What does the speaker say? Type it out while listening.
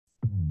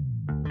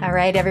All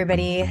right,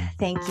 everybody.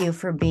 Thank you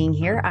for being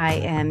here. I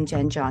am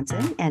Jen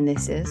Johnson, and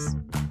this is,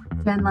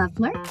 Ben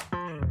Leffler.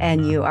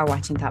 and you are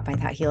watching Thought by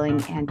Thought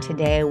Healing. And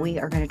today we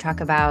are going to talk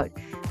about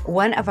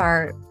one of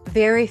our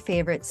very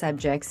favorite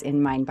subjects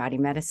in mind body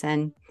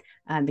medicine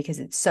because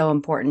it's so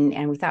important.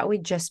 And we thought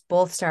we'd just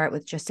both start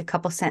with just a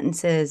couple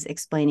sentences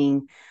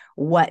explaining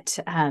what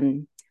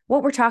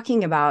we're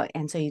talking about,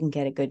 and so you can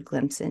get a good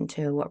glimpse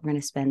into what we're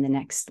going to spend the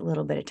next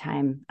little bit of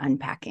time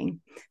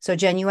unpacking. So,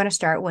 Jen, you want to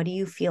start? What do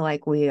you feel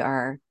like we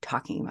are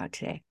talking about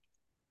today?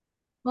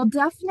 Well,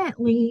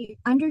 definitely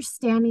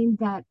understanding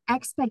that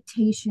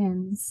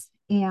expectations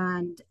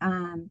and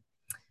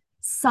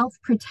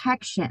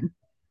self-protection,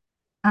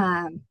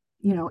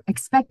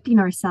 expecting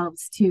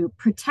ourselves to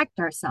protect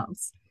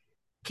ourselves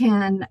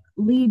can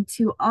lead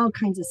to all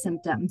kinds of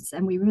symptoms.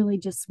 And we really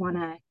just want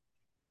to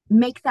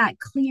make that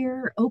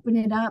clear, open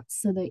it up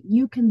so that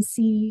you can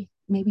see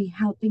maybe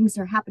how things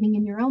are happening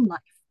in your own life.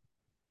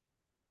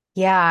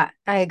 Yeah,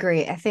 I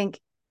agree. I think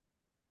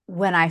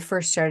when I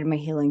first started my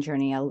healing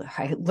journey,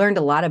 I learned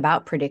a lot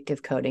about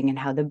predictive coding and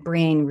how the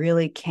brain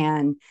really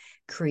can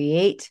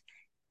create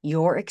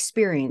your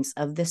experience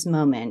of this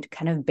moment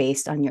kind of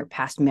based on your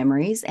past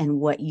memories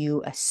and what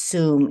you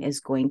assume is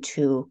going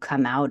to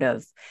come out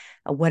of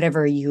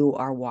whatever you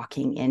are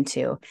walking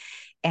into.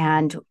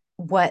 And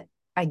what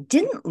I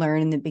didn't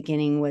learn in the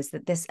beginning was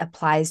that this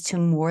applies to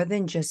more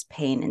than just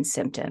pain and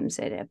symptoms.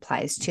 It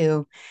applies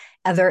to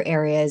other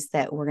areas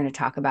that we're going to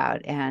talk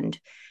about. And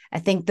I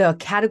think the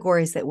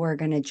categories that we're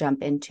going to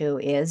jump into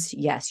is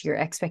yes, your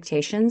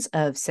expectations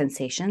of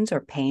sensations or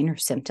pain or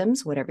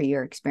symptoms, whatever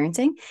you're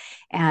experiencing.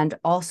 And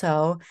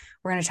also,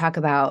 we're going to talk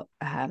about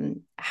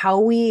how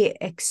we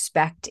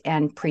expect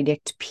and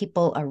predict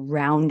people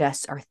around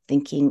us are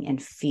thinking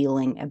and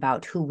feeling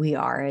about who we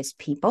are as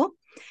people.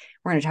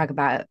 We're going to talk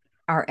about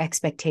our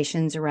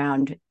expectations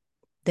around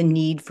the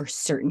need for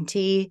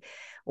certainty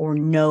or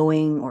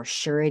knowing or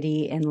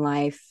surety in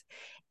life.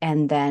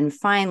 And then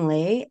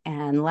finally,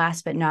 and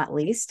last but not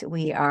least,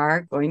 we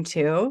are going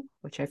to,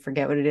 which I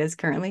forget what it is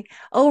currently.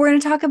 Oh, we're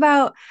going to talk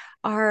about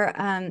our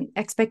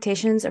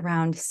expectations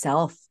around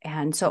self.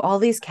 And so all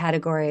these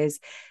categories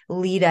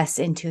lead us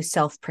into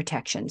self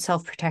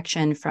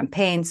protection from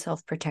pain,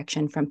 self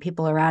protection from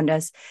people around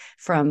us,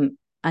 from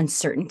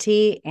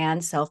uncertainty,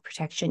 and self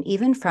protection,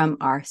 even from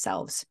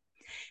ourselves.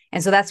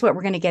 And so that's what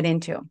we're going to get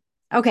into.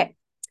 Okay,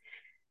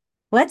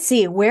 let's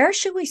see. Where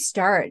should we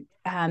start?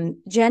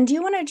 Jen, do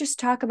you want to just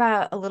talk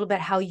about a little bit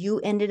how you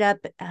ended up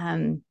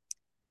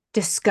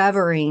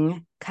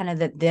discovering kind of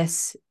that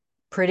this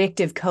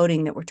predictive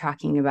coding that we're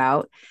talking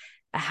about,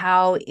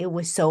 how it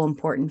was so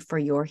important for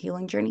your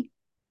healing journey?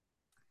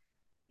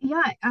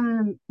 Yeah,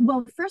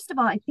 well, first of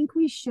all, I think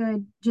we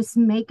should just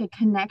make a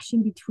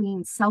connection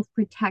between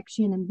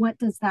self-protection and what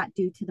does that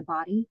do to the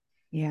body?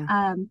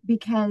 Yeah.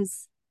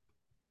 Because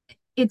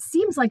it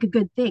seems like a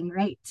good thing,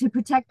 right? To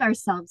protect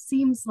ourselves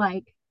seems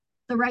like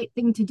the right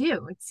thing to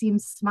do. It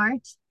seems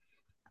smart.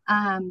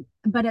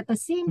 But at the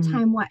same Mhm.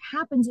 time, what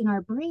happens in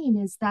our brain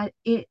is that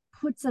it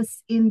puts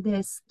us in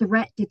this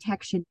threat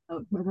detection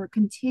mode where we're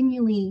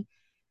continually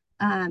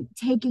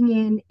taking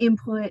in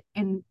input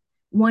and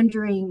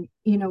wondering,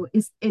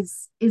 is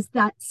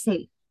that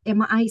safe?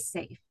 Am I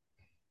safe?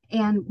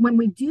 And when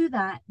we do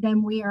that,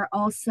 then we are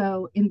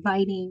also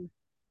inviting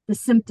the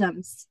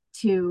symptoms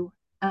to,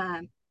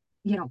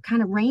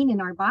 kind of reign in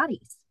our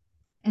bodies.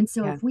 And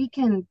so Yeah. if we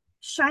can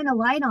shine a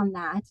light on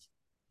that,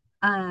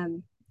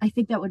 I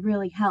think that would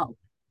really help.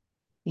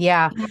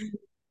 Yeah. And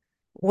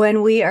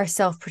When we are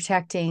self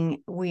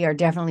protecting, we are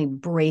definitely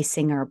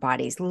bracing our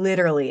bodies,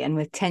 literally. And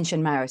with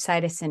tension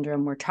myositis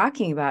syndrome, we're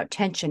talking about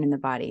tension in the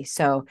body.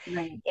 So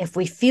right, if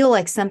we feel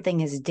like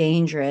something is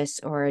dangerous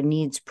or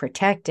needs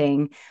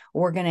protecting,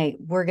 we're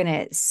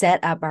gonna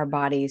set up our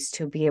bodies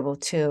to be able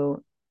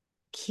to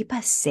keep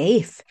us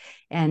safe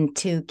and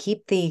to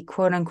keep the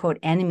quote unquote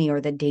enemy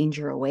or the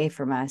danger away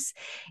from us.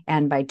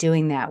 And by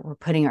doing that, we're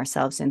putting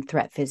ourselves in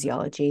threat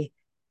physiology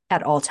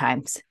at all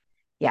times.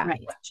 Yeah, right,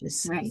 which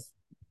is right.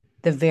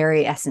 the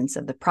very essence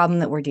of the problem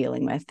that we're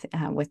dealing with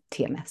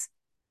TMS.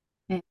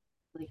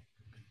 Exactly.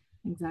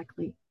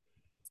 Exactly.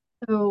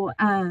 So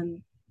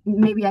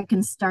maybe I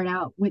can start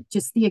out with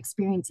just the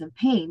experience of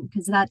pain,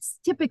 because that's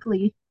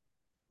typically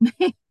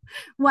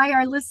why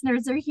our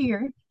listeners are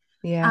here.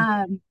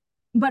 Yeah. Um,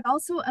 but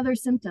also other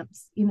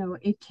symptoms.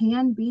 It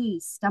can be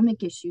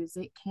stomach issues,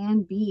 it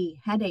can be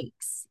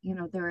headaches.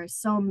 There are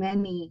so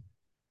many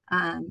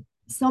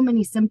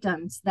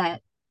symptoms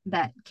that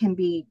can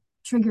be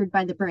triggered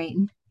by the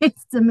brain.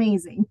 It's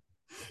amazing.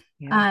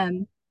 Yeah.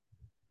 Um,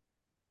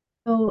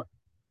 so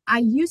I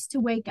used to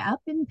wake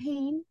up in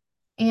pain,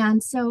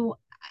 and so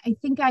I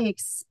think I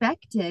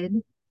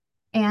expected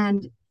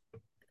and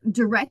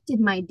directed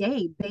my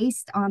day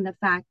based on the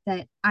fact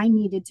that I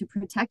needed to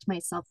protect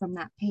myself from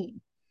that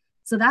pain.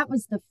 So that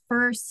was the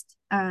first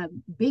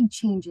big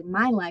change in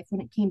my life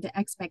when it came to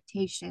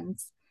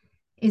expectations.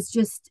 Is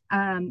just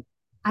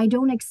I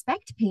don't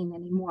expect pain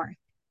anymore,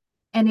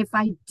 and if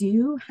I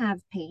do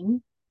have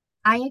pain,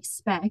 I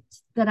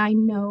expect that I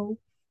know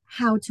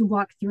how to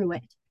walk through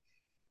it.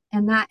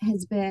 And that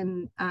has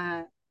been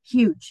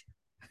huge.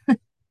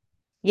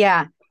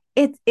 Yeah.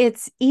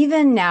 It's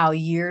even now,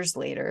 years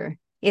later,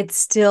 it's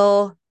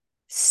still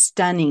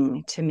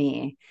stunning to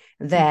me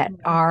that Mhm.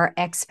 our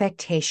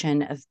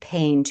expectation of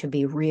pain to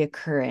be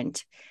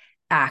reoccurrent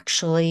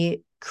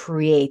actually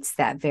creates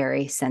that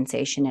very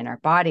sensation in our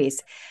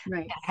bodies.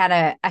 Right. I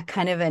had a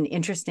kind of an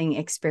interesting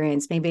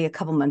experience maybe a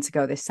couple months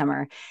ago this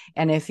summer.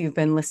 And if you've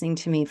been listening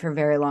to me for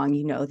very long,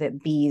 you know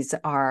that bees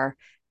are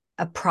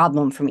a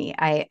problem for me.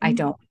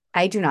 Mhm.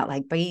 I do not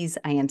like bees.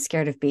 I am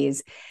scared of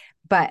bees.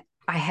 But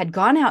I had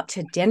gone out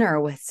to dinner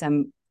with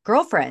some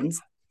girlfriends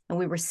and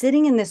we were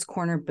sitting in this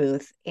corner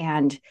booth.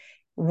 And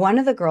one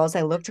of the girls,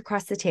 I looked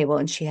across the table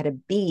and she had a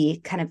bee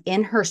kind of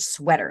in her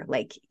sweater,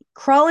 like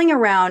crawling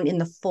around in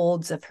the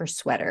folds of her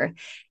sweater.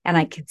 And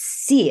I could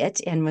see it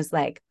and was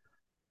like,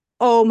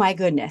 oh my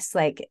goodness,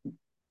 like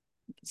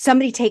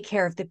somebody take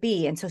care of the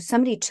bee. And so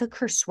somebody took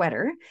her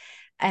sweater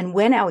and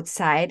went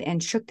outside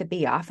and shook the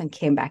bee off and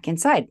came back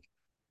inside.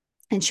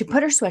 And she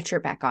put her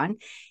sweatshirt back on.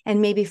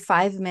 And maybe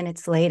 5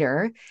 minutes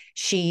later,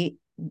 she,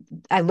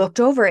 I looked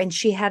over and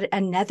she had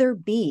another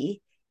bee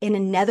in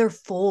another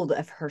fold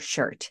of her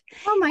shirt.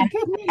 Oh my And,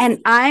 goodness.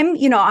 and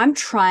I'm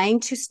trying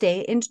to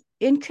stay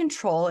in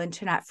control and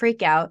to not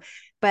freak out,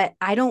 but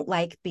I don't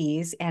like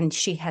bees. And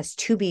she has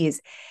two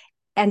bees.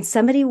 And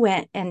somebody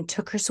went and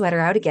took her sweater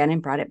out again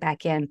and brought it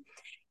back in.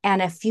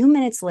 And a few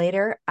minutes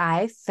later,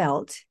 I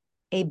felt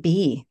a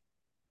bee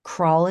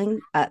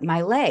crawling up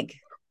my leg.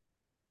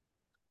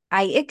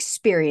 I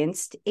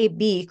experienced a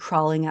bee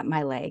crawling up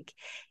my leg,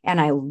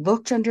 and I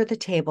looked under the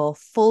table,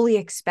 fully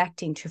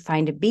expecting to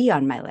find a bee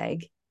on my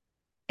leg,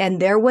 and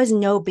there was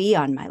no bee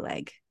on my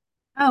leg.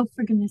 Oh,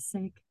 for goodness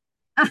sake.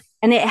 Ah,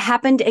 And it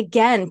happened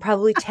again,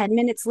 probably 10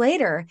 minutes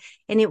later.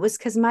 And it was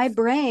because my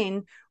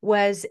brain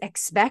was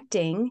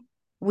expecting,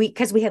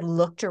 because we had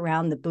looked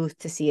around the booth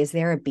to see, is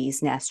there a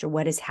bee's nest or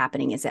what is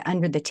happening? Is it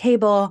under the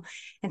table?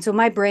 And so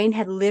my brain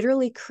had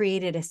literally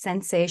created a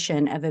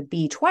sensation of a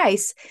bee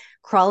twice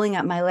crawling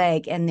up my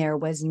leg, and there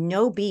was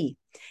no bee.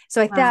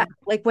 So I thought, wow.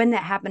 like when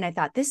that happened, I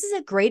thought this is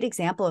a great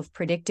example of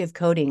predictive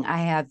coding. I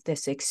have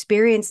this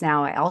experience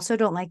now. I also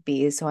don't like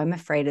bees, so I'm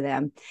afraid of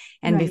them.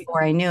 And Right.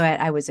 before I knew it,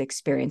 I was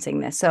experiencing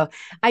this. So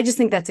I just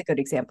think that's a good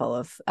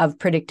example of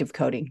predictive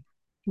coding.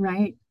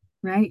 Right.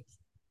 Right.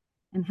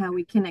 And how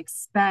we can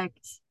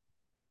expect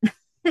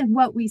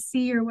what we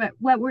see or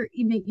what we're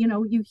even,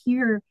 you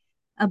hear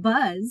a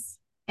buzz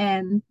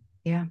and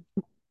Yeah.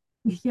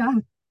 yeah,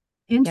 Yep.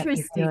 You feel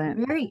interesting.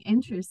 it. Very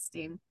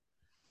interesting.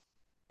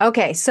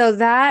 Okay. So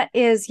that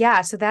is, yeah.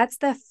 So that's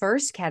the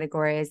first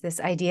category, is this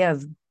idea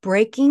of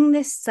breaking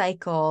this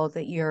cycle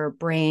that your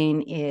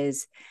brain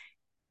is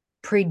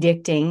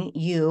predicting,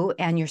 you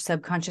and your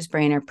subconscious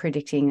brain are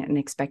predicting and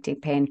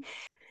expecting pain.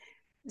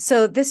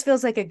 So this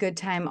feels like a good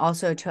time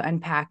also to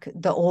unpack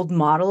the old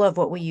model of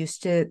what we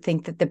used to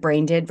think that the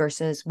brain did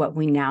versus what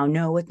we now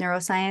know with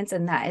neuroscience.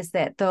 And that is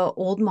that the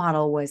old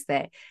model was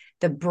that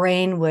the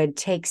brain would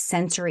take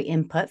sensory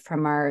input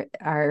from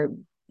our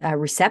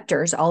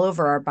receptors all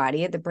over our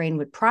body. The brain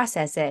would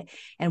process it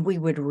and we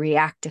would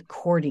react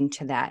according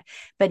to that.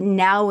 But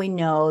now we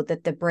know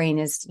that the brain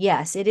is,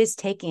 yes, it is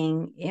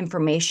taking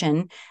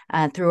information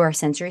through our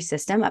sensory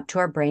system up to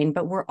our brain,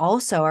 but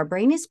our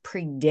brain is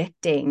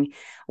predicting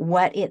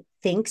what it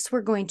thinks we're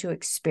going to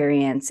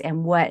experience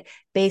and what,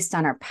 based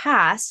on our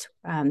past,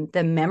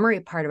 the memory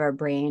part of our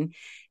brain,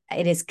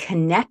 it is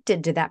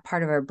connected to that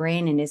part of our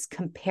brain and is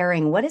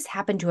comparing what has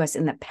happened to us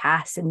in the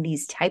past in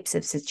these types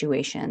of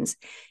situations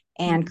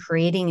and Mhm.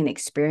 creating an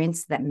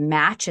experience that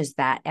matches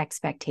that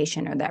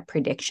expectation or that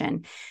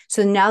prediction.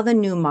 So now the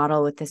new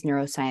model with this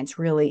neuroscience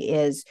really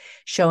is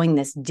showing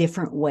this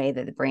different way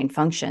that the brain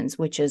functions,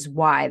 which is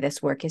why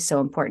this work is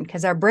so important,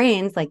 because our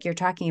brains, like you're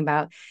talking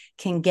about,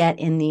 can get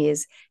in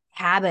these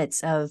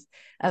habits of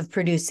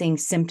producing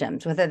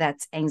symptoms, whether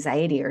that's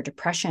anxiety or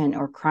depression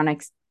or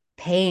chronic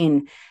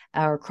pain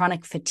or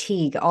chronic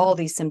fatigue, all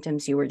these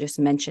symptoms you were just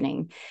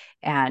mentioning.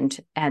 And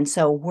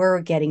so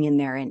we're getting in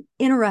there and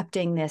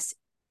interrupting this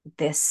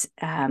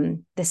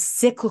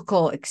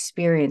cyclical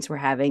experience we're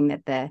having,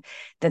 that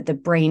the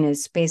brain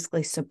is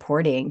basically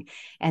supporting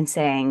and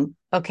saying,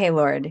 okay,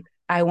 Lord,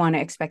 I want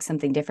to expect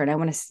something different.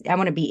 I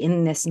want to be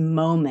in this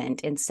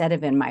moment instead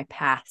of in my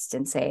past,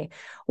 and say,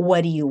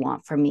 what do you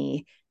want from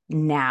me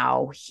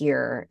now,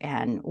 here,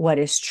 and what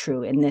is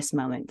true in this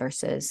moment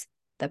versus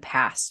the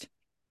past.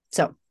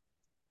 So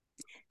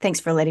thanks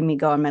for letting me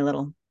go on my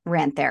little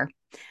rant there.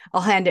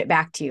 I'll hand it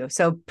back to you.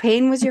 So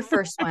pain was your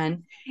first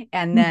one.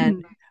 And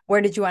then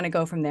where did you want to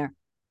go from there?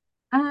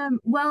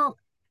 Well,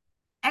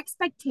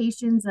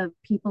 expectations of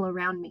people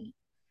around me.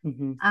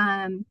 Mm-hmm.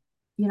 Um,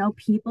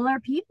 people are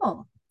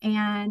people,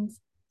 and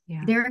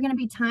Yeah. there are going to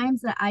be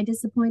times that I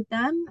disappoint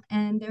them,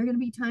 and there are going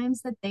to be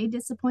times that they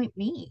disappoint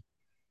me.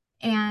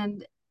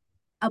 And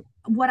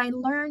what I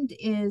learned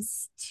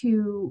is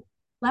to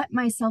let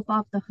myself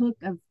off the hook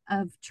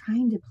of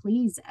trying to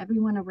please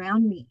everyone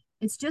around me.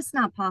 It's just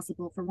not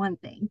possible, for one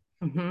thing.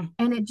 Mm-hmm.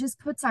 And it just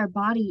puts our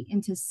body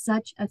into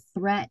such a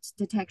threat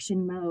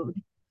detection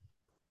mode.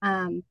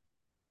 Um,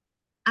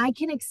 I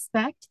can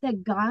expect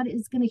that God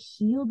is going to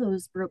heal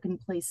those broken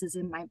places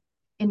in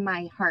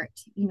my heart,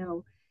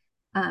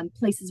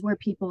 places where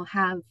people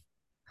have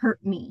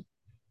hurt me.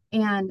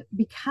 And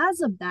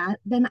because of that,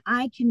 then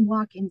I can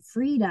walk in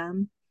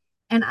freedom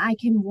and I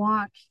can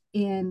walk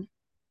in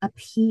a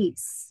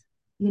peace,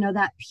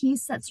 that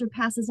peace that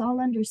surpasses all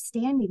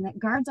understanding, that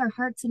guards our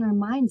hearts and our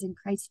minds in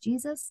Christ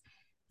Jesus.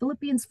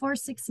 Philippians 4,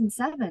 6, and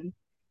 7.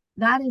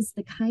 That is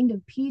the kind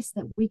of peace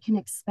that we can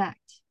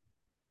expect.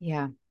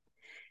 Yeah.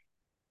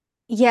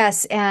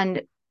 Yes.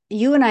 And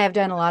you and I have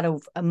done a lot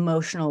of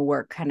emotional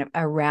work kind of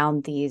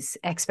around these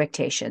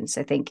expectations,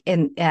 I think.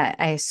 And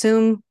I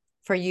assume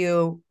for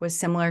you was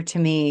similar to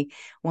me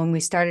when we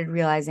started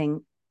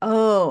realizing,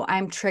 oh,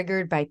 I'm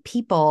triggered by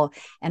people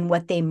and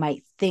what they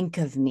might think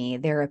of me,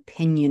 their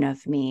opinion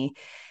of me.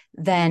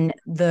 Then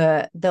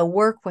the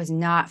work was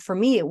not, for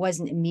me, it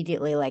wasn't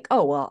immediately like,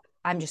 oh, well,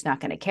 I'm just not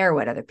going to care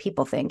what other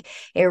people think.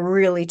 It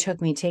really took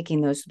me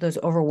taking those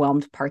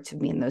overwhelmed parts of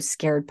me and those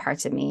scared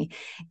parts of me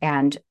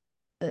and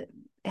uh,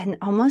 and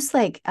almost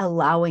like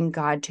allowing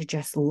God to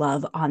just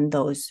love on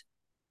those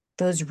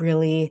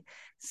really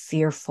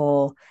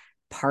fearful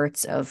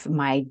parts of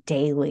my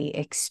daily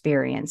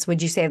experience.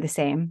 Would you say the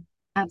same?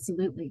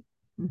 Absolutely.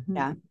 Mm-hmm.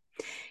 Yeah.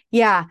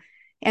 Yeah.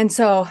 And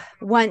so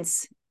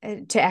once,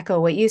 to echo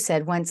what you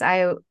said, once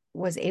I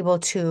was able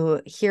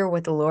to hear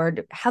what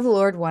how the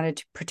Lord wanted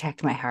to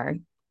protect my heart,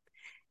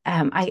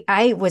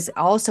 I was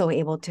also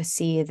able to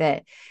see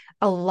that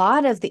a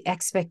lot of the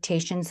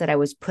expectations that I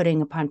was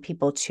putting upon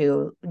people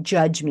to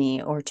judge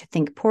me or to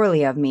think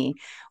poorly of me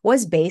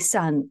was based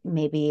on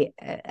maybe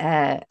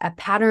a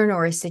pattern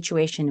or a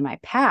situation in my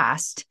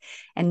past.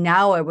 And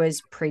now I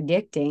was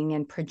predicting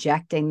and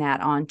projecting that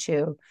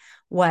onto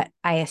what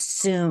I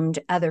assumed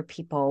other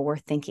people were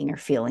thinking or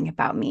feeling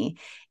about me.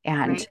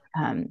 And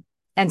Right.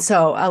 and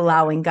so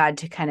allowing God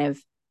to kind of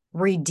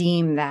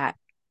redeem that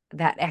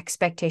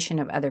expectation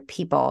of other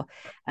people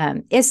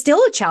is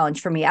still a challenge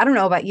for me. I don't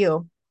know about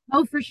you.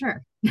 Oh, for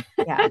sure.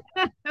 Yeah.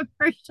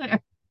 For sure.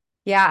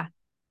 Yeah.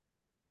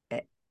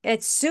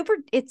 It's super,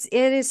 it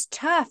is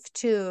tough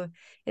to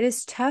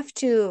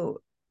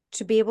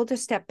be able to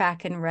step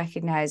back and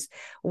recognize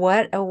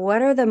what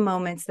are the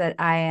moments that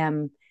I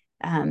am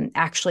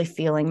actually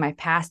feeling my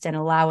past and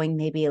allowing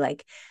maybe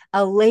like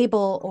a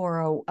label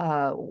or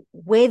a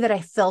way that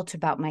I felt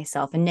about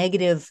myself, a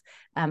negative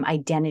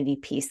identity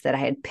piece that I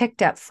had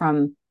picked up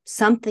from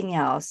something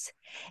else,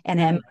 and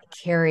am Right.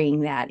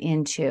 carrying that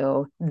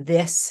into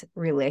this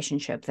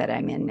relationship that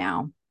I'm in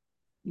now.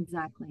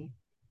 Exactly.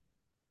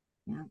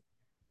 Yeah.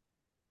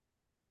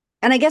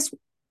 And I guess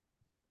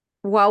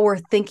while we're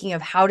thinking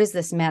of how does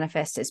this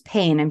manifest as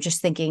pain, I'm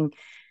just thinking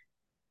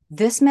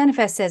this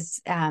manifests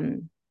as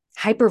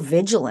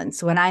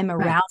hypervigilance when I'm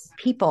Right. around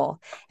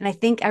people. And I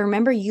think I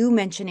remember you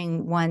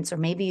mentioning once, or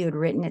maybe you had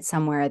written it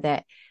somewhere,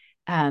 that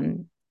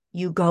um,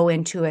 you go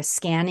into a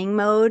scanning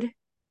mode.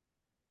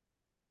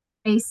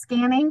 Face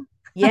scanning.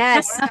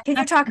 Yes. Can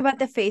you talk about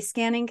the face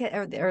scanning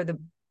or the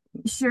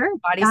Sure.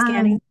 body Um,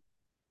 scanning?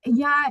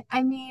 yeah,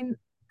 I mean,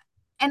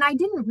 and I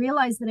didn't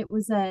realize that it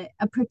was a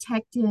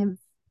protective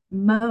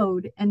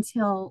mode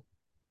until,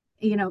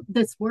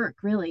 this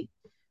work really.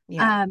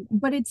 Yeah.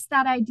 But it's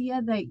that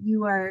idea that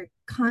you are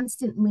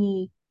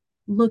constantly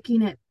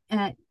looking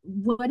at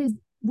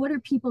what are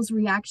people's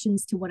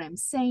reactions to what I'm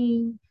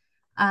saying.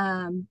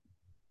 Um,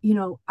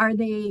 are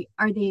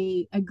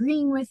they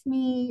agreeing with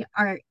me?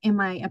 Am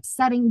I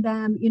upsetting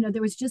them?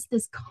 There was just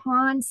this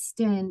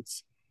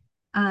constant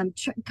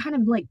kind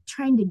of like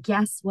trying to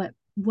guess what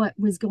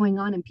was going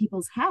on in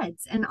people's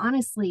heads. And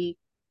honestly,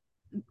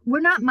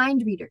 we're not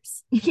mind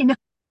readers.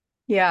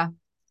 Yeah.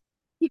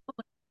 People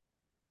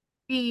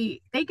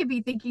they could be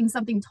thinking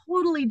something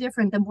totally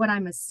different than what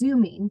I'm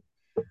assuming.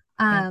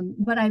 Yeah.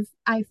 But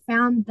I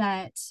found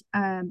that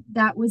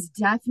that was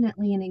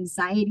definitely an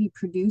anxiety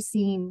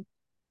producing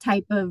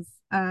type of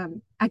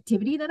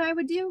activity that I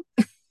would do.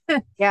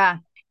 Yeah.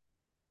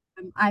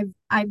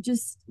 I've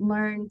just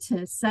learned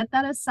to set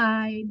that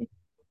aside,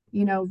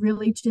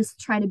 really just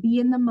try to be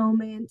in the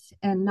moment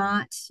and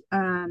not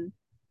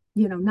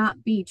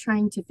be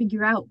trying to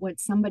figure out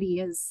what somebody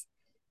is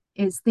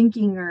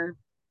thinking or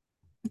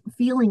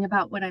feeling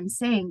about what I'm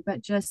saying,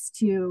 but just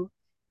to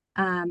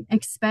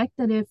expect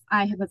that if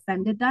I have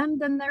offended them,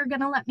 then they're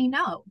going to let me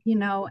know,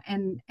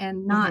 and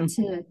not Mhm.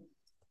 to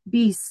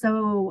be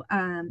so,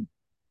 uh,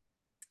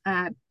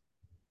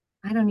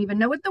 I don't even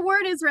know what the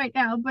word is right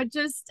now, but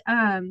just,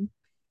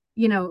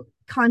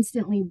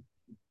 constantly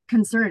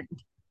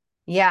concerned.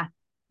 Yeah.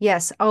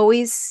 Yes.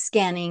 Always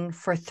scanning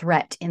for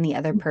threat in the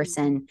other Mhm.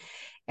 person.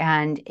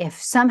 And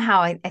if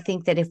somehow I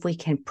think that if we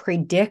can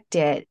predict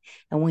it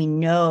and we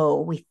know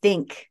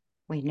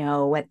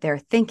what they're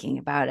thinking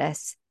about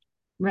us,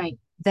 Right,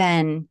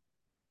 then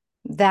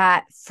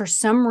that for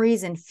some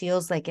reason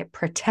feels like it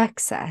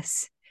protects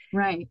us.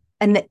 right.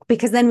 And that,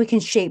 because then we can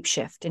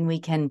shapeshift and we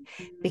can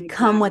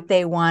become what Exactly.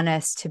 they want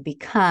us to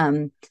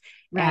become.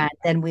 And Right.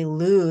 then we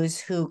lose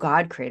who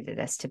God created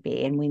us to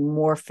be, and we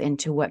morph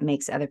into what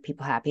makes other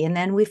people happy. And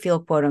then we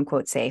feel quote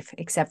unquote safe,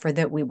 except for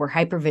that we were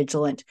hyper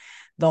vigilant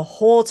the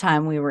whole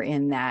time we were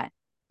in that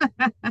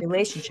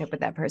relationship with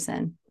that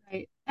person.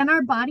 Right. And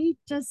our body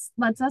just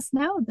lets us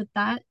know that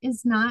that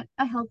is not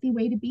a healthy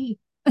way to be.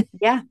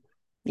 Yeah.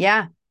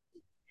 Yeah.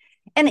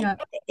 And Yeah.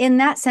 in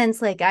that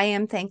sense, like I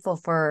am thankful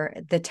for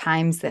the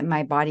times that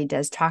my body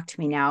does talk to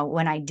me now.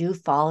 When I do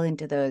fall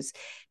into those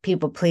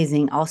people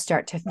pleasing, I'll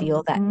start to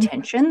feel that Mhm.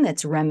 tension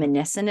that's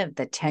reminiscent of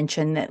the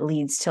tension that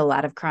leads to a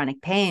lot of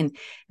chronic pain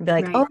and be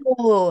like, Right.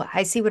 oh,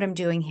 I see what I'm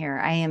doing here.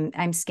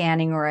 I'm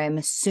scanning, or I'm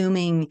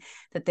assuming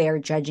that they are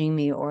judging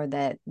me, or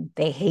that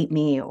they hate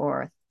me,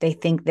 or they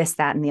think this,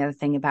 that, and the other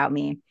thing about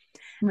me.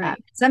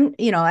 Right.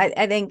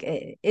 I think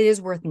it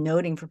is worth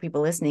noting for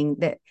people listening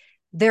that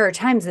there are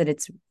times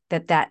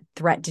that that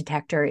threat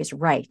detector is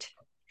right,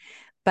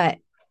 but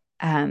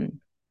um,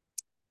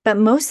 but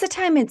most of the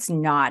time it's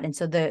not. And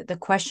so the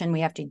question we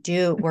have to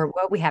do, or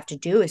what we have to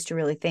do, is to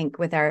really think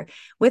with our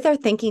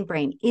thinking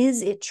brain: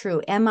 is it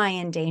true? Am I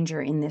in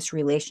danger in this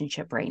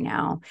relationship right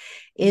now?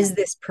 Is Right.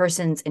 this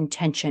person's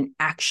intention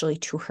actually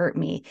to hurt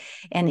me?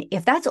 And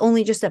if that's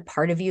only just a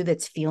part of you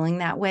that's feeling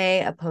that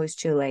way,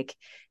 opposed to like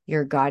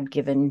your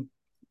God-given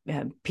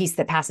peace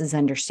that passes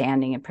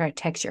understanding and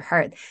protects your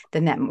heart,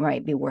 then that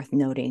might be worth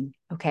noting.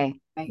 Okay,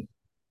 Right.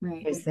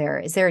 Right. is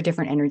there a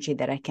different energy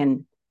that I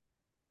can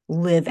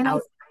live And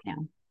out right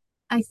now?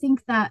 I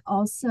think that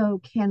also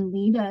can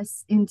lead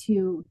us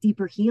into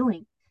deeper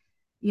healing.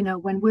 You know,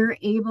 when we're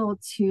able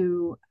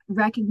to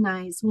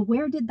recognize, well,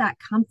 where did that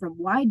come from?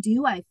 Why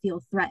do I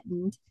feel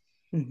threatened?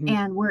 Mm-hmm.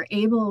 And we're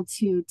able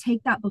to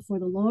take that before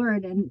the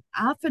Lord. And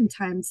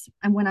oftentimes,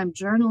 and when I'm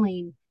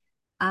journaling,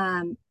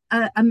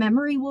 a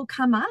memory will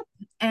come up,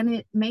 and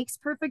it makes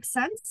perfect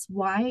sense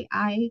why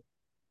I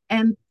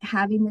am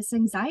having this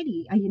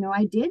anxiety.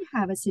 I did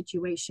have a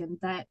situation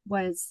that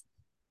was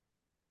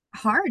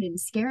hard and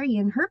scary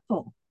and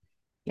hurtful.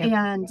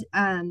 Yep.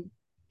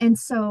 And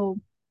so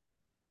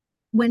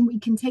when we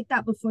can take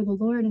that before the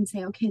Lord and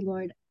say, okay,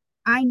 Lord,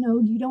 I know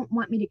you don't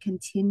want me to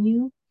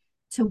continue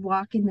to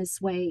walk in this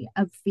way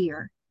of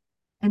fear.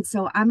 And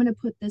so I'm going to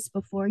put this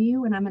before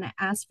you, and I'm going to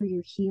ask for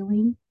your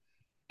healing.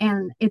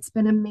 And it's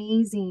been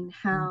amazing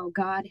how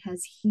God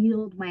has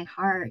healed my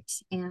heart.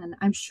 And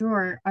I'm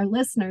sure our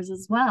listeners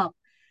as well.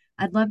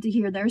 I'd love to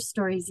hear their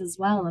stories as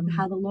well of Mhm.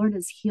 how the Lord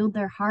has healed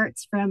their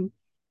hearts from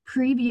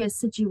previous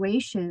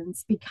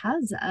situations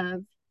because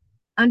of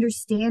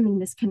understanding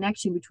this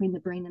connection between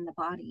the brain and the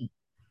body.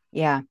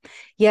 Yeah.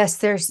 Yes,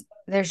 there's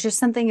just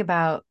something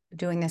about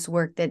doing this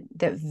work that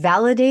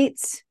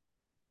validates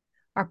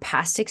our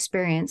past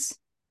experience,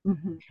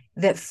 Mm-hmm.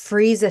 that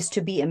frees us to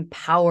be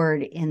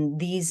empowered in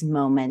these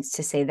moments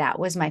to say that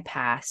was my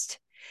past.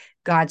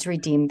 God's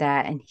redeemed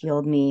that and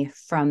healed me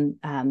from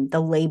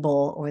the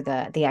label or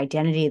the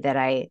identity that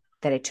I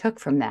took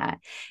from that,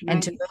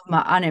 and to Right. move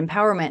my on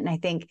empowerment. And I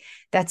think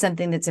that's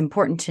something that's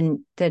important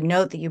to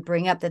note, that you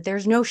bring up, that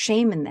there's no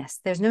shame in this.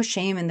 There's no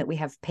shame in that we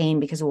have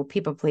pain because we're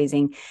people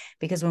pleasing.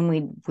 Because when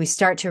we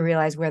start to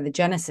realize where the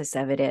genesis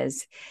of it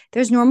is,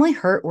 there's normally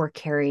hurt we're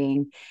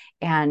carrying,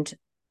 and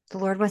the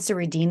Lord wants to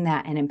redeem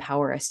that and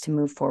empower us to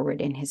move forward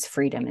in His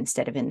freedom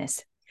instead of in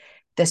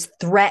this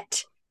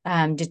threat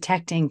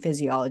detecting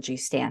physiology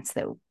stance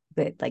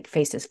that like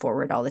faces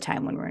forward all the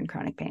time when we're in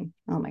chronic pain.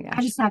 Oh my I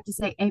gosh. just have to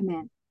say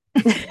amen.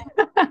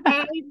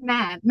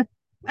 Amen.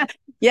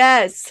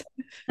 Yes.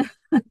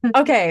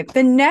 Okay.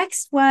 The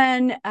next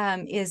one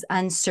is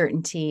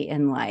uncertainty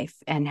in life,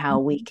 and how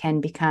we can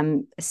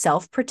become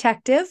self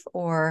protective,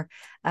 or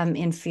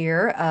in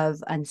fear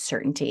of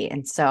uncertainty.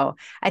 And so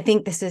I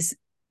think this is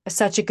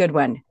such a good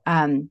one.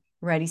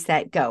 Ready,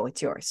 set, go.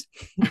 It's yours.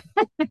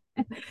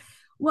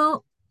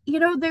 Well,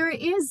 there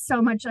is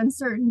so much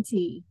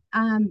uncertainty.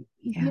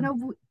 Yeah.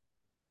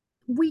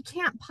 We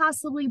can't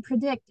possibly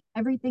predict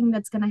everything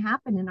that's going to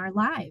happen in our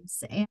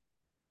lives.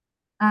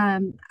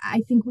 And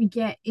I think we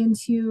get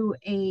into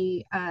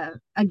a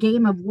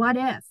game of what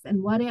if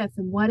and what if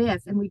and what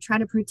if, and we try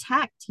to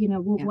protect.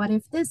 Well, Yeah. what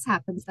if this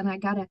happens? Then I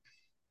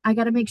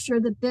gotta make sure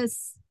that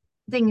this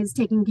thing is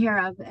taken care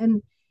of.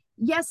 And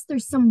yes,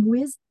 there's some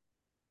wisdom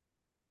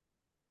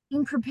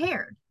being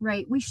prepared,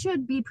 right? We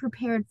should be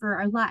prepared for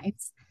our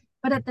lives,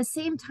 but at the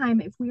same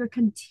time, if we are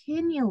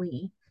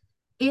continually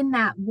in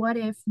that what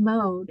if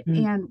mode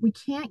Mm. and we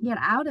can't get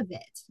out of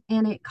it,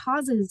 and it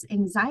causes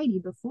anxiety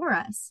before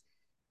us,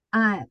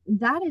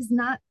 that is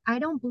not, I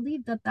don't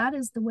believe that that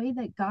is the way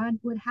that God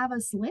would have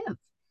us live.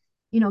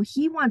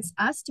 He wants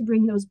us to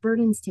bring those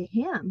burdens to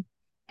Him.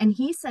 And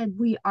He said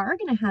we are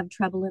going to have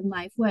trouble in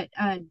life. What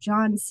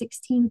John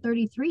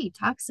 16:33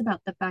 talks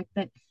about the fact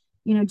that,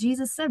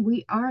 Jesus said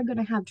we are going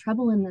to have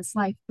trouble in this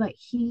life, but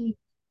He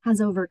has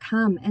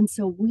overcome. And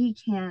so we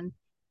can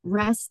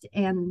rest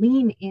and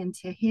lean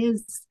into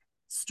His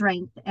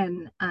strength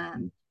and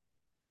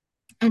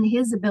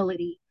His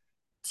ability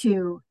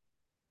to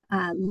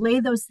lay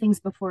those things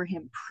before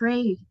Him,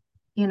 pray,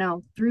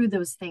 through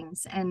those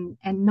things, and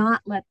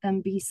not let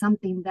them be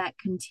something that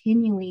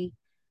continually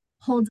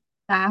holds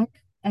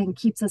back and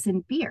keeps us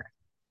in fear.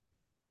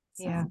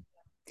 Yeah. So,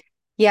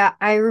 Yeah,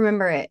 I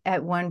remember it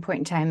at one point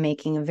in time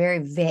making a very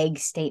vague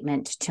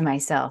statement to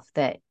myself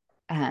that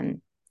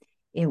um,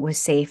 it was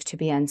safe to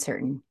be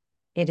uncertain.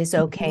 It is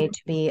okay mhm,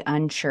 to be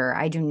unsure.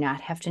 I do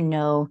not have to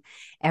know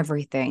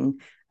everything.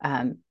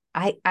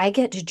 I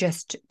get to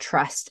just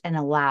trust and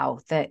allow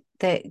that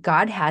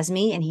God has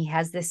me and He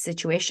has this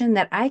situation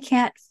that I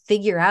can't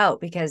figure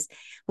out, because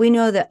we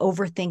know that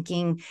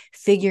overthinking,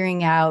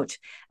 figuring out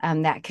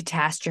that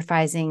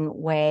catastrophizing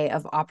way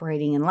of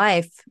operating in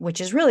life,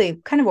 which is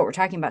really kind of what we're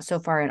talking about so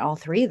far in all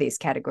three of these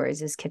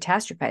categories, is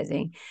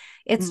catastrophizing.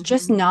 It's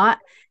just mhm. not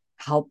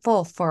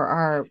helpful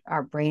for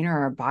our brain or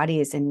our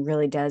bodies, and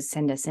really does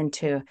send us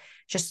into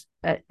just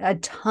a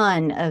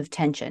ton of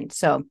tension.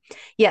 So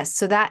yes,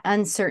 so that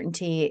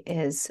uncertainty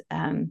is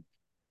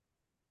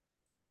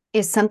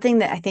something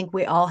that I think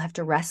we all have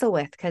to wrestle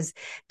with, because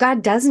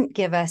God doesn't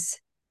give us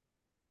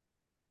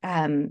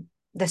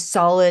the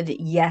solid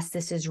yes,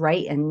 this is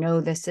right, and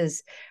no, this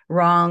is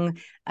wrong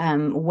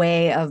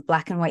way of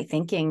black and white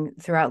thinking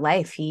throughout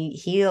life.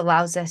 He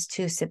allows us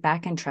to sit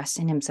back and trust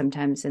in Him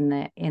sometimes in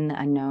the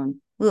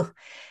unknown. Ugh,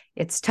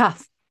 it's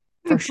tough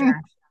for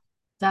sure.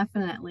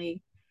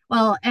 Definitely.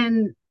 Well,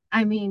 and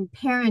I mean,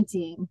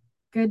 parenting,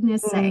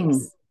 goodness Mm,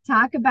 sakes,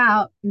 talk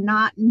about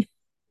not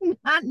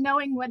not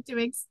knowing what to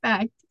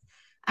expect.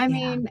 I yeah,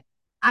 mean,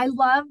 I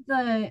love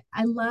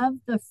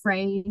the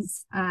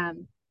phrase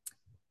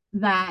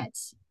that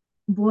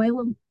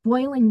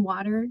boiling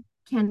water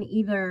can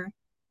either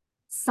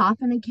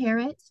soften a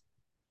carrot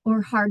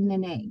or harden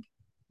an egg.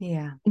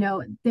 yeah. You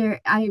know,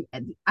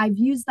 I've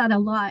used that a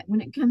lot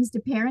when it comes to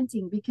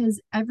parenting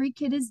because every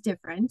kid is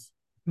different.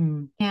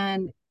 Mm,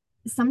 And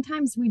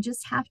sometimes we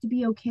just have to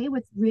be okay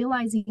with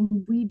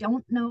realizing we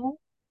don't know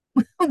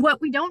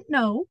what we don't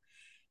know,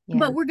 yeah.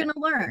 but we're going to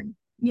learn,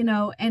 you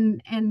know,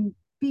 and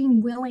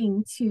being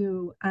willing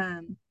to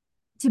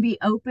be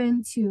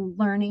open to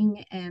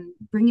learning and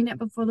bringing it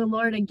before the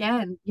Lord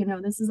again. You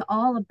know, this is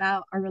all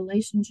about our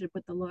relationship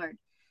with the Lord.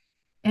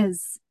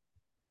 As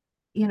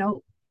you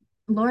know,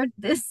 Lord,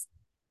 this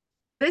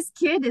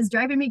kid is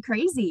driving me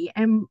crazy,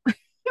 and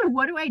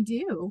what do I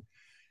do?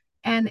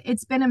 And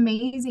it's been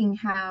amazing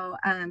how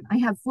I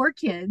have four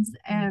kids,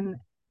 and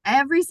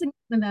every single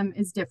one of them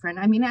is different.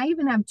 I mean, I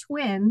even have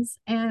twins,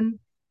 and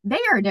they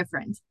are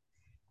different.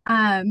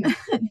 Um,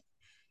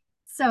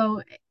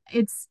 so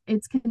it's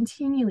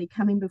continually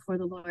coming before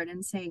the Lord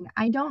and saying,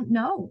 I don't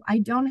know, I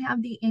don't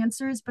have the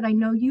answers, but I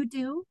know you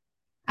do.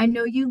 I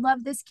know you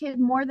love this kid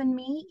more than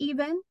me,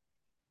 even,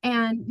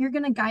 and you're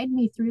gonna guide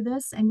me through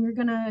this, and you're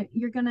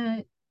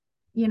gonna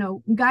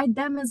guide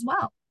them as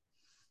well.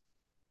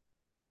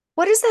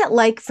 What is that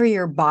like for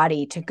your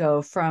body to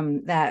go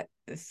from that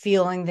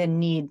feeling the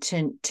need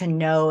to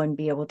know and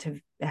be able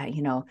to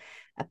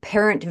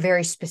parent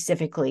very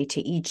specifically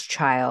to each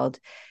child,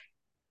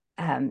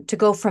 to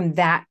go from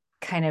that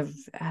kind of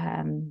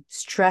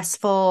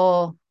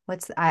stressful,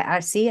 I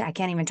see, I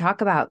can't even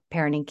talk about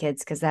parenting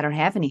kids because I don't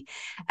have any,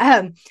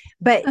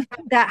 but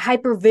that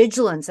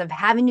hypervigilance of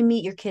having to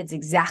meet your kids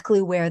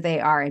exactly where they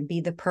are and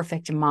be the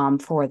perfect mom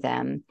for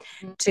them,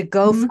 to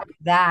go Mhm. from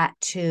that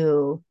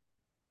to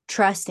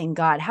trusting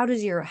God. How do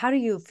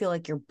you feel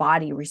like your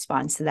body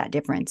responds to that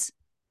difference?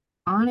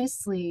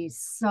 Honestly,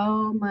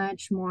 so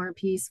much more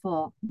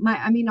peaceful.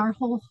 I mean, our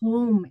whole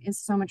home is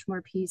so much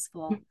more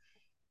peaceful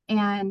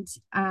and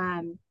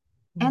and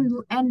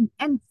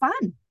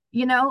fun.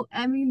 You know,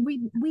 I mean,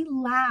 we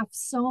laugh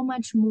so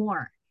much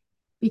more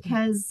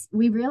because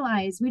we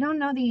realize we don't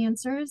know the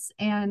answers,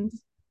 and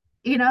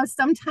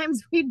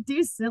sometimes we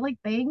do silly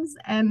things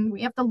and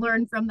we have to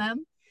learn from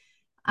them.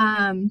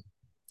 Um,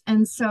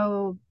 and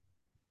so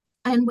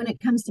and when it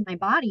comes to my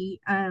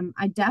body,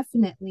 I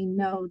definitely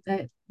know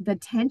that the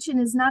tension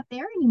is not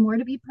there anymore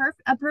to be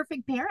a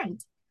perfect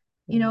parent.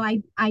 You know,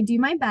 Yeah. I do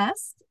my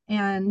best,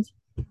 and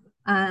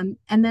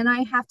then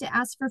I have to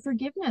ask for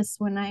forgiveness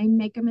when I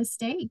make a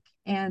mistake.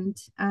 And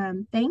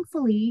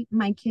thankfully,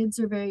 my kids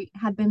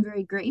have been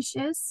very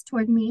gracious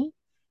toward me,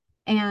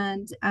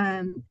 and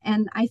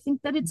I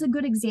think that it's a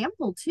good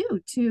example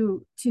too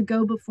to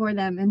go before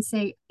them and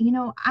say,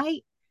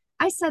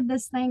 I said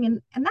this thing,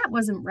 and that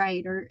wasn't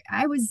right, or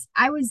I was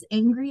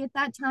angry at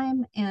that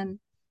time, and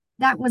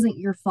that wasn't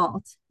your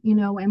fault.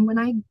 And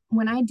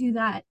when I do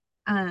that,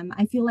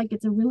 I feel like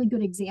it's a really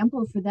good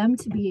example for them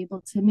to be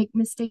able to make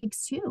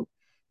mistakes too,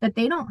 that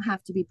they don't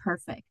have to be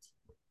perfect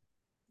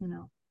you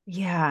know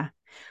Yeah.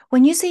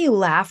 When you say you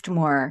laughed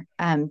more,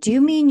 do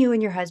you mean you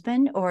and your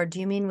husband, or do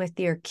you mean with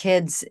your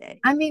kids?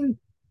 I mean,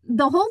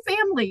 the whole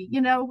family,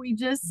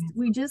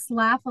 we just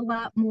laugh a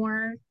lot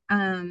more.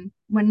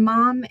 When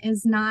mom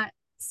is not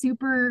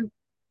super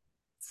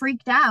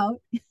freaked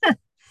out,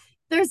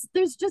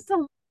 there's just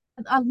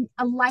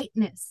a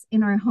lightness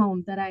in our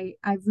home that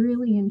I've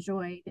really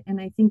enjoyed, and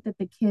I think that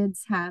the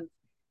kids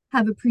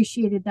have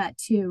appreciated that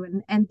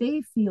too, and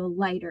they feel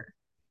lighter.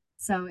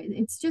 So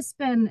it's just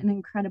been an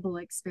incredible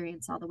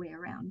experience all the way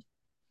around.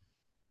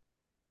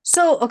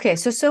 So, okay,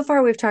 so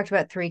far we've talked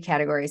about three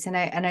categories, and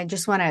I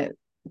just want to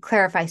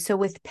clarify. So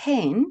with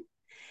pain,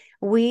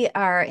 We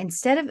are,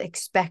 instead of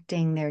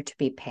expecting there to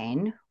be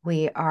pain,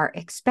 we are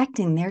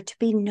expecting there to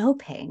be no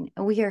pain.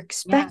 We are Yes.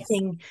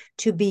 expecting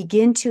to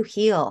begin to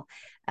heal.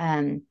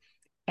 Um,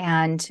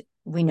 and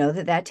we know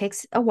that that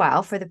takes a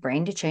while for the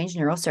brain to change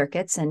neural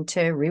circuits and to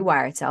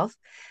rewire itself.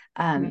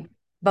 Um, Right.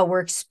 but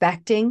we're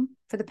expecting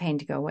for the pain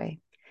to go away.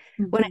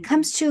 When it Hmm.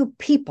 comes to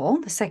people,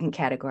 the second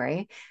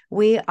category,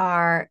 we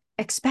are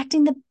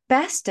expecting the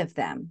best of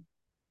them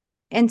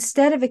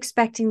instead of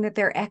expecting that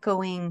they're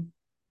echoing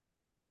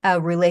a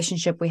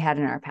relationship we had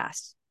in our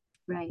past.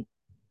 Right.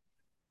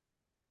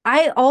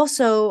 I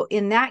also,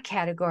 in that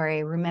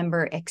category,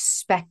 remember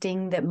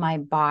expecting that my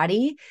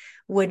body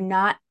would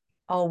not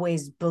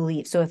always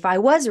believe. So if I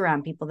was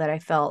around people that I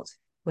felt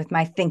with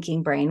my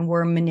thinking brain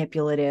were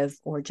manipulative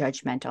or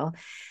judgmental,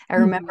 I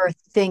Hmm. remember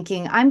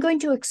thinking, I'm going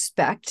to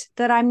expect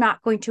that I'm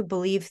not going to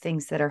believe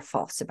things that are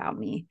false about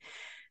me.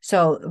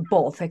 So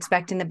both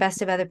expecting the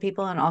best of other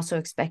people and also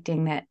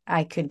expecting that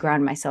I could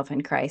ground myself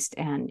in Christ.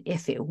 And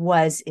if it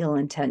was ill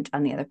intent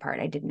on the other part,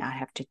 I did not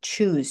have to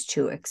choose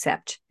to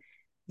accept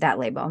that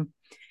label.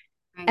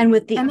 Right. And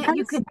with the And that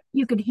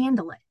you could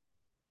handle it.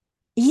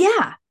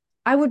 yeah,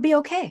 I would be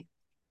okay.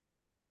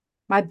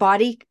 My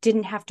body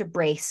didn't have to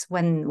brace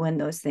when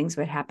those things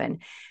would happen.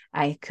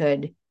 I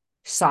could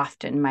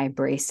soften my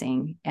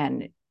bracing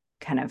and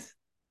kind of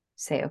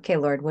say, okay,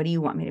 Lord, what do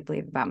you want me to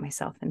believe about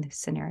myself in this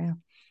scenario?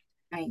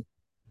 Right.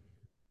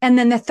 And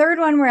then the third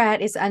one we're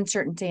at is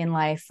uncertainty in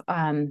life.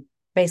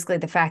 Basically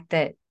the fact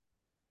that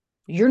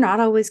you're not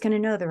always going to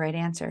know the right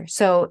answer.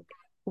 So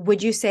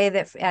would you say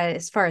that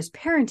as far as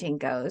parenting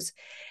goes,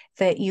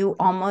 that you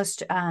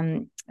almost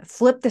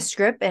flipped the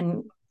script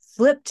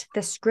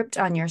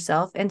on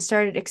yourself and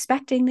started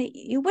expecting that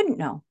you wouldn't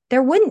know.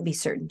 There wouldn't be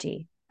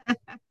certainty.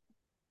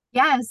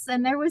 Yes,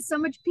 and there was so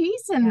much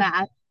peace in Yeah.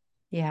 that.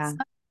 Yeah.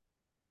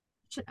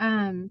 So,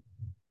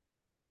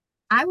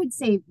 I would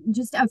say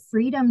just a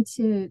freedom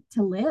to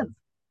live,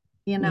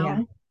 you Yeah.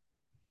 know,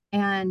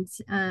 and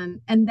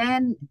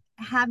then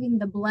having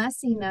the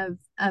blessing of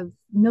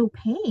no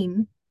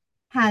pain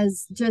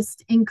has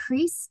just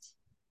increased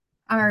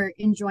our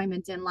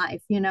enjoyment in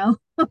life, you know.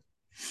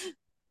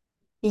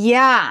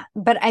 Yeah.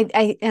 But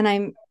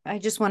I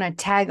just want to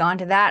tag on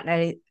to that.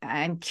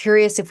 I'm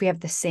curious if we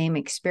have the same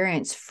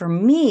experience. For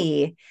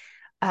me,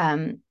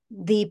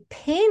 the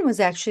pain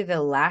was actually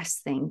the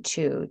last thing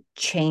to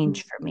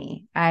change for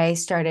me. I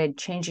started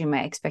changing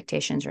my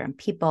expectations around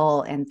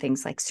people and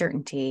things like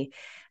certainty,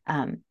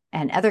 and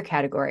other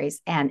categories.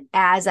 And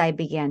as I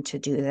began to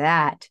do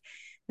that,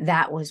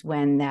 that was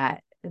when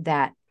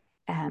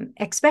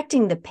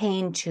expecting the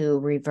pain to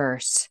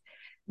reverse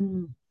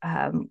Mm.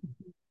 um,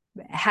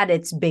 had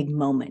its big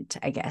moment,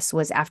 I guess,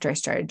 was after I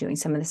started doing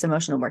some of this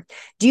emotional work.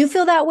 Do you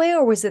feel that way,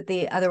 or was it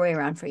the other way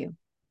around for you?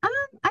 I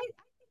think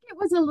it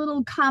was a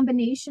little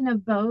combination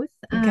of both.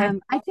 Okay.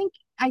 I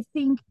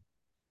think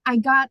I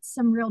got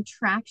some real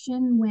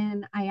traction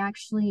when I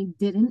actually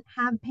didn't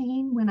have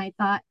pain, when I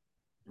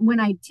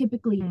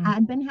typically Mm.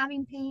 had been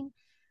having pain.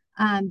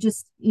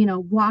 Just, doing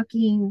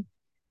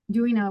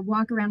a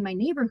walk around my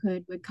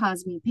neighborhood would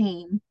cause me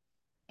pain.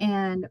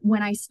 And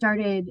when I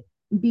started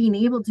being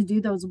able to do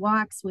those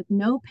walks with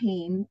no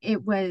pain,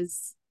 it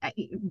was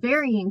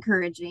very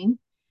encouraging.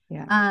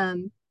 Yeah.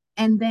 Um,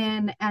 and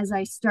then as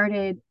I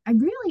started, I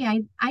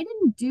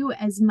didn't do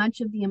as much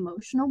of the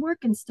emotional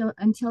work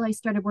until I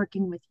started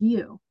working with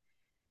you.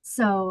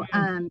 So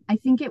Mm. I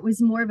think it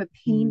was more of a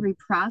pain Mm.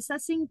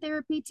 reprocessing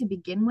therapy to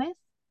begin with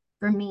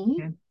for me.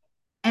 Okay.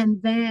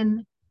 And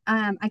then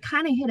I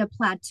kind of hit a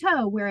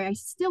plateau where I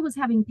still was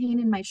having pain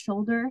in my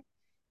shoulder.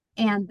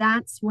 And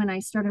that's when I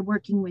started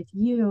working with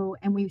you,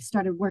 and we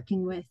started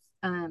working with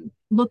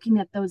looking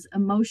at those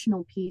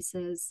emotional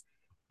pieces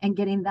and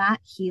getting that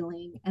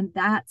healing. And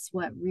that's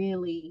what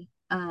really,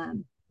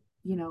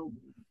 you know,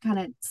 kind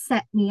of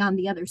set me on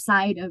the other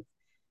side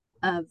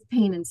of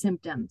pain and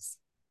symptoms.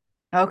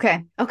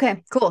 Okay.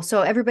 Okay. Cool.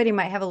 So everybody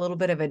might have a little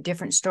bit of a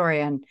different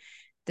story on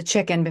the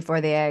chicken before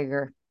the egg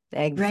or the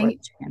egg before the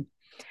Right. chicken.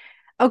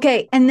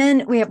 Okay. And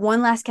then we have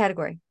one last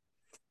category,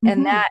 and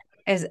Mm-hmm. that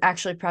is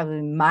actually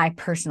probably my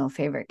personal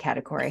favorite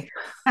category.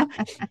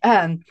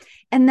 um,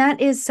 and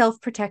that is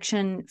self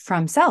protection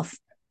from self, Mm-hmm.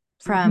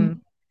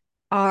 from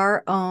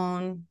our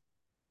own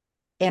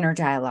inner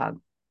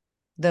dialogue,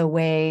 the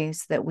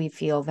ways that we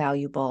feel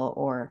valuable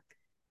or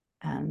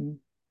um,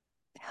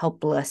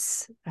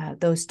 helpless,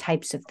 those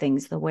types of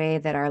things, the way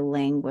that our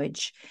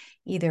language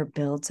either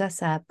builds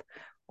us up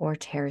or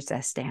tears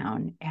us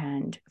down.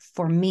 And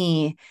for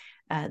me,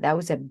 that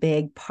was a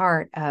big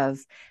part of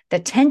the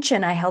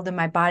tension I held in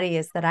my body,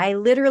 is that I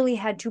literally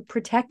had to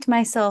protect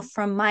myself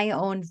from my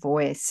own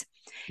voice.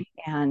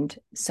 And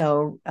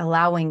so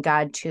allowing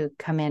God to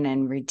come in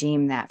and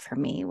redeem that for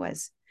me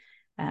was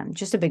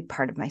just a big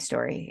part of my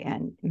story,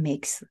 and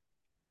makes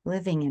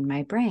living in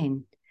my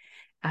brain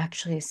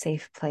actually a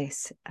safe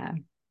place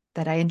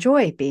that I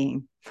enjoy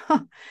being.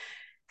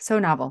 So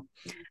novel.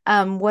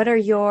 Um, what are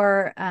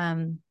your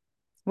um,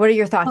 what are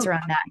your thoughts Oh,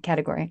 around that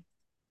category?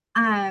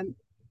 um,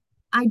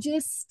 I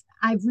just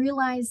I've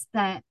realized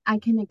that I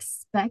can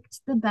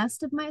expect the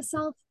best of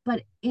myself,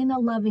 but in a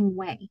loving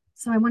way.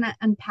 So I want to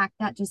unpack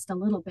that just a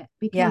little bit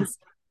Yeah. because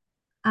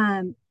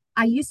um,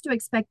 I used to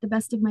expect the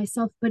best of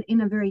myself, but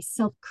in a very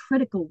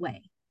self-critical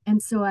way.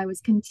 And so I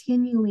was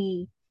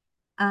continually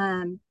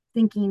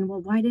thinking,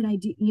 well, why did I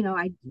do,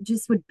 I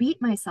just would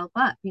beat myself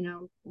up,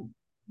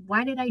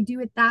 why did I do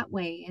it that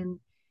way? And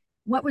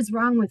what was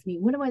wrong with me?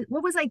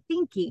 What was I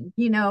thinking?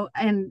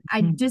 And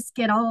I Mhm. just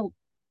get all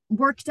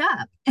worked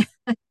up.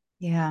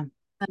 Yeah.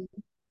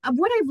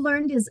 What I've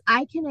learned is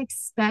I can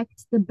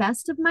expect the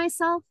best of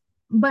myself,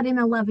 but in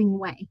a loving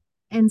way.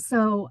 And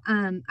so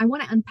I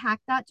want to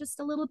unpack that just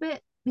a little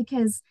bit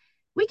because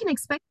we can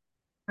expect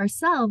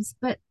ourselves,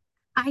 but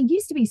I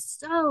used to be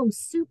so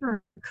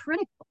super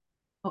critical.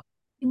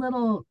 Every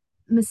little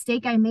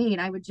mistake I made,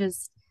 I would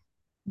just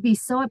be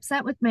so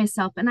upset with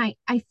myself. And I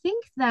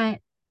think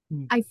that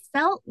Mm. I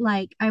felt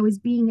like I was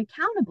being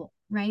accountable,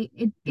 right?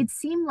 It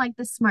seemed like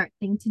the smart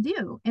thing to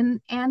do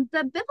and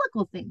the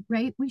biblical thing,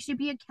 right? We should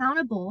be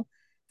accountable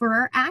for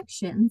our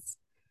actions.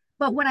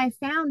 But what I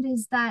found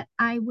is that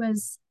I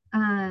was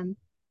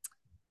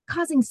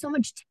causing so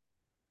much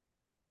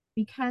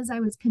because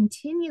I was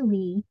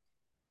continually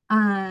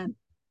uh,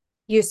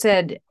 You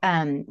said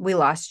we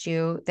lost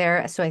you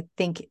there. So I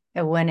think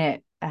when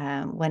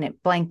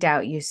it blanked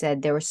out, you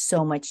said there was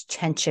so much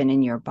tension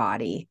in your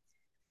body.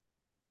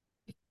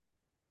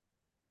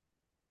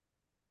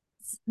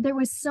 there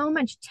was so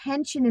much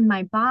tension in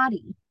my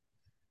body.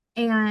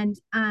 And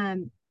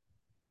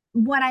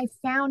what I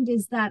found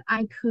is that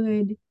I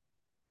could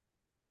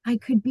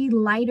be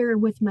lighter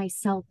with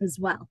myself as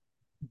well.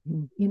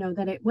 Mhm.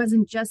 That it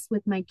wasn't just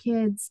with my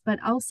kids,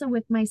 but also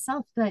with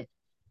myself, that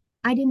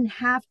I didn't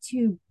have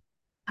to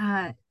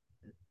uh,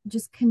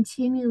 just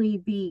continually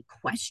be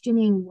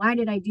questioning why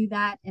did I do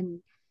that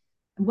and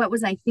what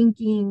was I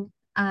thinking.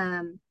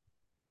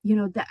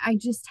 That I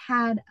just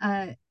had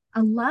a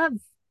love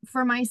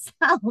for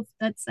myself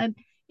that said,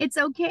 it's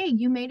okay,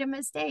 you made a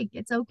mistake.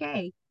 It's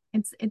okay.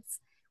 It's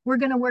we're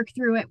gonna work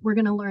through it. We're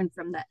gonna learn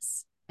from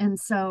this. And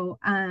so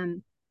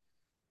I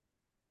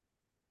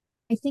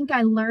think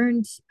I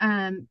learned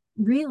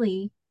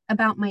really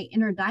about my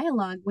inner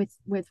dialogue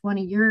with one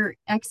of your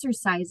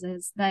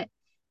exercises, that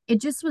it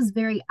just was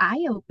very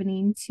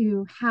eye-opening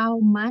to how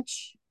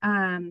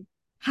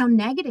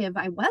negative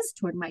I was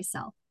toward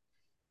myself.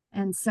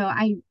 And so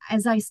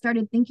as I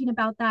started thinking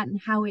about that and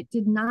how it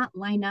did not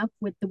line up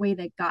with the way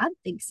that God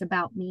thinks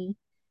about me,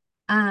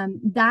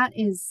 that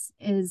is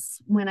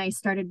when I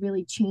started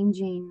really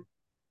changing,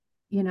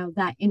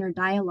 that inner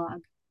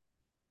dialogue.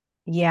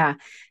 Yeah.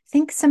 I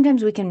think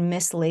sometimes we can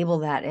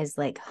mislabel that as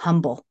like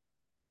humble.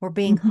 We're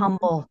being Mm-hmm.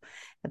 humble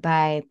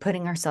by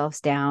putting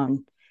ourselves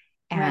down.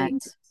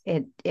 And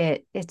Right.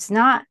 it's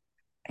not,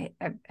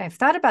 I've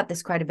thought about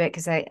this quite a bit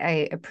because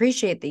I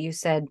appreciate that you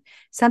said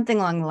something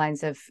along the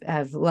lines of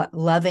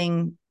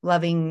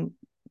loving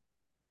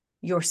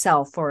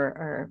yourself,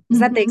 or is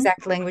that the Mm-hmm.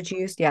 exact language you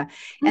used? Yeah. And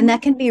Mm-hmm.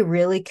 that can be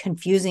really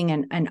confusing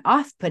and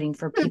off-putting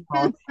for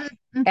people.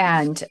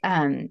 And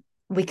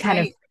we kind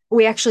of Right.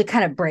 we actually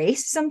kind of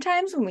brace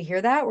sometimes when we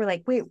hear that. We're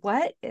like, wait,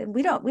 what?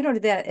 We don't do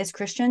that as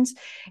Christians.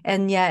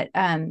 And yet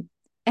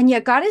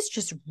God is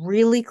just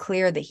really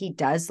clear that he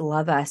does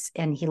love us,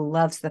 and he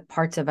loves the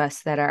parts of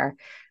us that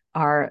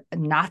are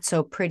not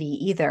so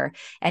pretty either.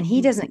 And he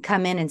Mm-hmm. doesn't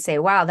come in and say,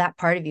 wow, that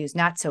part of you is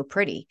not so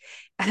pretty.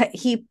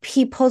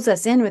 He pulls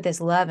us in with his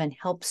love and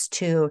helps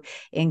to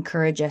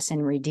encourage us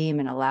and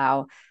redeem and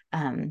allow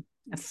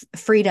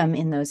freedom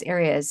in those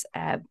areas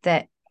Yeah.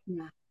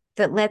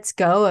 that lets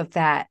go of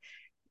that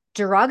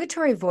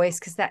derogatory voice.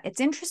 Because that it's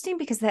interesting,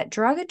 because that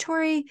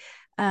derogatory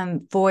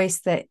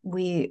voice that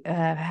we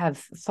have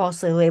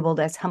falsely labeled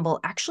as humble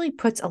actually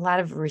puts a lot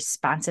of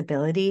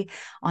responsibility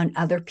on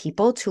other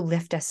people to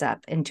lift us up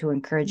and to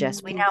encourage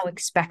us. We Mm-hmm. now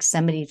expect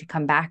somebody to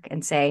come back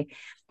and say,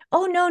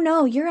 oh,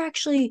 no,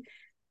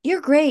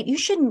 you're great, you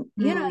shouldn't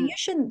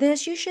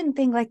this, you shouldn't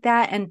think like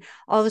that. And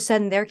all of a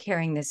sudden they're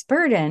carrying this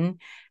burden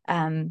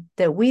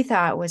that we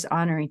thought was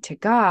honoring to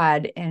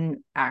God. And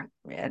I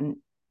don't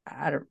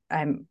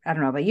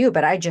know about you,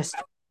 but I just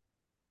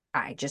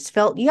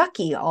felt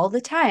yucky all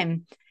the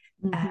time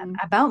Mm-hmm.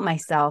 about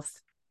myself,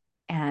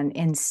 and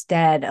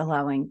instead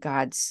allowing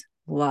God's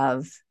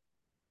love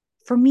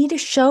for me to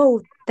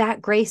show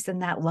that grace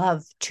and that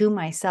love to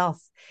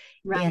myself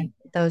Right. in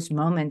those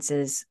moments.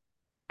 Is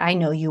I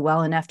know you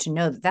well enough to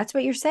know that that's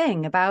what you're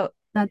saying about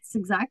That's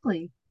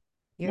exactly.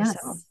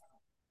 yourself. Yes.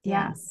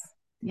 Yeah. Yes.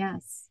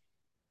 Yes.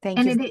 Thank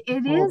And you for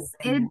it is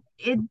holding that.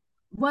 it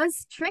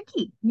was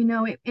tricky.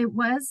 It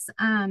was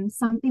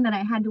something that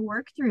I had to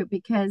work through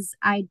because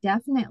I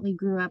definitely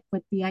grew up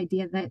with the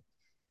idea that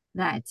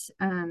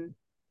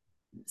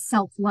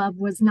self-love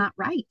was not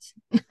right.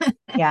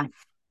 Yeah.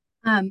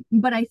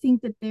 But I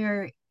think that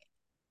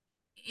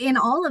in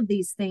all of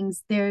these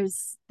things,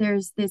 there's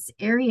this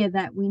area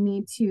that we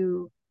need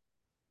to,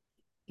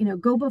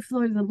 go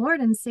before the Lord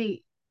and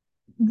say,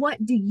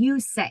 what do you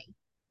say?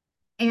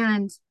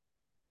 And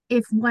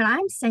if what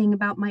I'm saying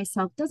about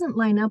myself doesn't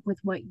line up with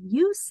what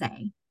you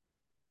say,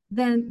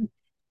 then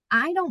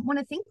I don't want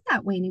to think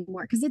that way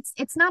anymore because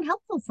it's not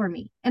helpful for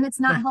me and it's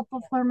not Yeah.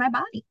 helpful for my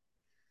body.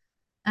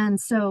 And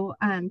so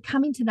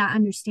coming to that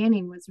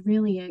understanding was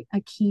really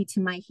a key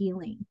to my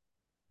healing.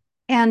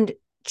 And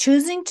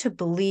choosing to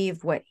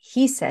believe what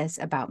he says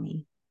about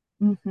me.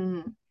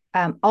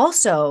 Mm-hmm.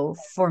 Also,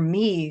 for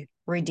me,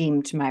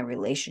 redeemed my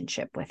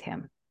relationship with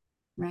him.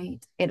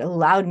 Right. It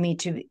allowed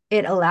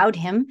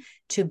him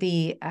to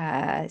be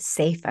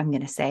safe, I'm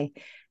going to say,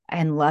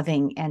 and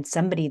loving, and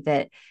somebody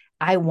that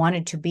I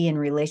wanted to be in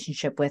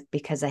relationship with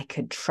because I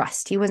could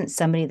trust. He wasn't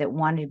somebody that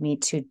wanted me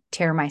to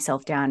tear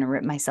myself down and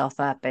rip myself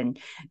up and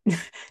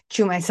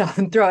chew myself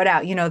and throw it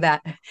out,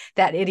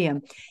 that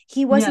idiom.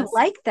 He wasn't Yes.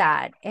 like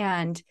that.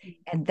 And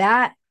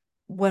that,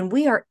 when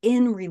we are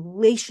in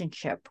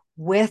relationship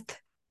with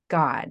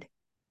God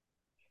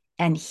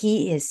and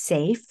he is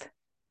safe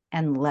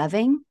and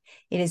loving,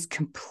 it is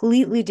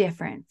completely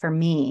different for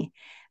me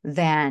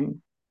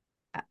than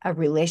a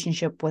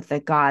relationship with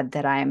a God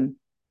that I'm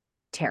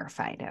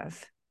terrified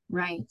of.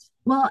 Right.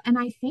 Well, and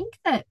I think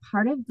that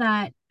part of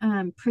that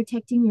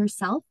protecting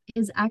yourself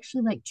is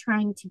actually like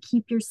trying to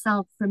keep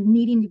yourself from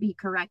needing to be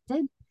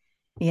corrected.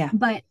 Yeah.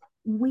 But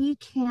we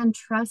can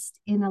trust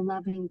in a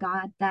loving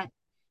God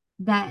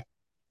that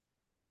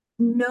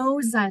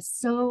knows us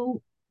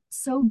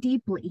so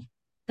deeply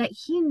that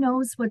he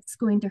knows what's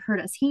going to hurt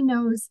us. He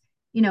knows,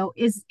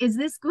 is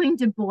this going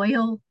to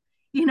boil,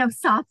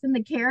 soften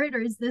the carrot,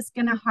 or is this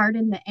going to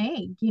harden the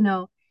egg? He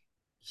knows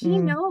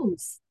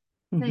the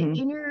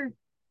Mm-hmm.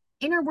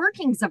 inner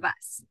workings of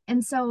us.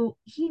 And so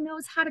he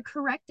knows how to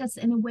correct us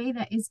in a way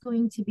that is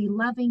going to be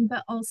loving,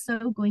 but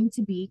also going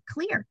to be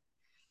clear,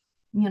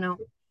 you know.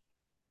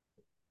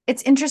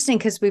 It's interesting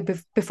because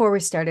before we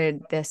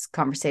started this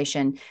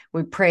conversation,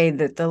 we prayed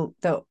that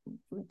the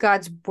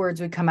God's words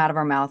would come out of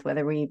our mouth,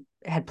 whether we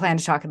had planned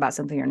to talk about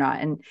something or not.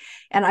 And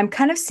I'm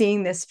kind of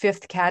seeing this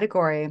fifth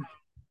category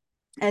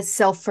as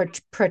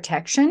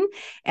self-protection.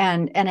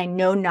 And I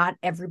know not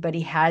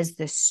everybody has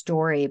this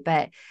story,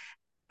 but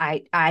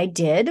I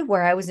did,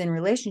 where I was in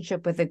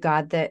relationship with a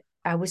God that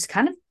I was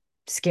kind of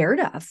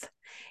scared of,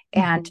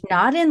 and Mhm.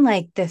 not in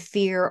like the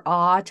fear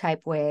awe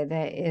type way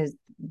that is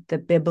the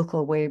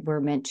biblical way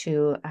we're meant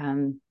to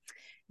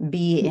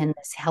be in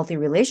this healthy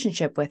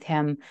relationship with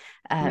him.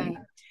 Right.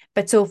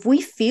 But so if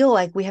we feel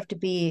like we have to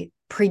be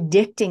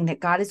predicting that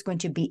God is going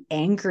to be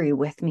angry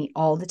with me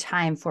all the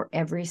time for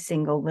every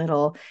single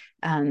little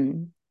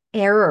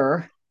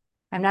error,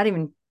 I'm not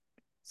even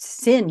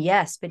sin,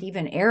 yes, but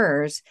even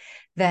errors,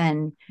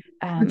 then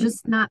Or um,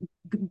 just not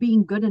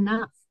being good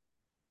enough.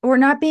 or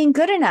not being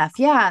good enough.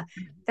 Yeah,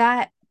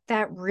 that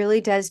that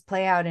really does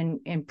play out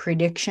in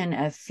prediction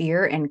of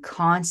fear and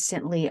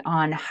constantly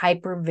on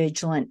hyper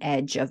vigilant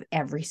edge of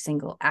every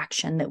single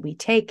action that we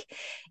take.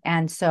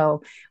 And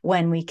so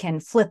when we can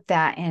flip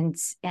that and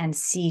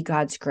see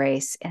God's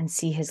grace and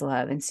see his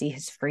love and see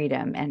his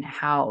freedom and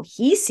how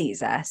he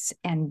sees us,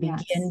 and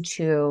Yes.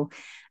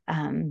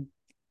 um,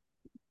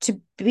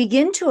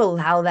 begin to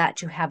allow that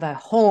to have a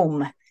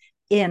home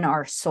in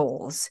our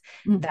souls,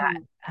 that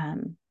Hmm.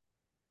 um,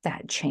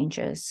 that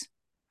changes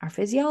our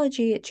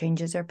physiology, it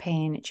changes our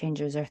pain, it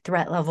changes our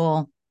threat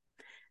level,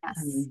 Yes.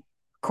 um,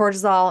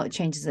 cortisol, it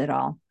changes it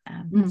all. So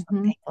I'm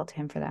Hmm. thankful to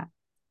him for that.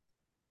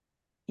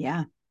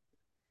 Yeah.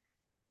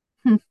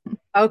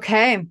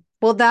 Okay.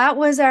 Well, that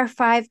was our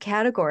 5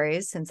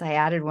 categories, since I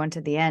added one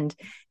to the end.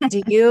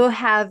 Do you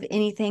have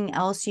anything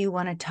else you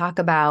want to talk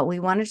about? We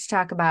wanted to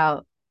talk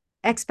about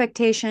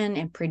expectation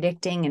and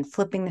predicting and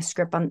flipping the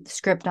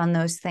script on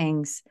those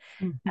things.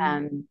 Hmm.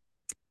 Um,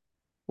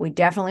 we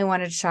definitely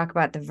wanted to talk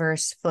about the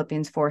verse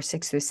Philippians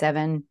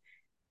 4:6-7.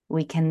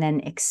 We can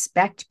then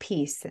expect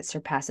peace that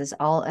surpasses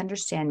all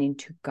understanding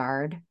to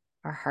guard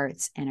our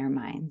hearts and our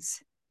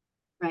minds.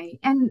 Right.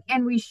 And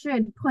we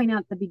should point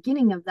out the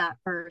beginning of that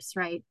verse,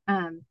 right?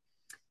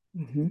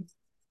 Mm-hmm.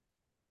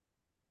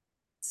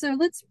 So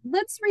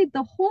let's read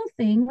the whole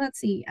thing. Let's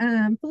see.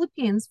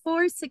 Philippians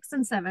 4, 6,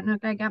 and 7.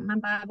 Okay, I got my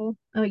Bible.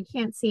 Oh, you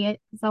can't see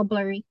it. It's all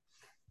blurry.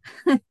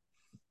 But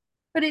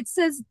it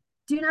says,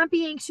 do not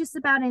be anxious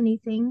about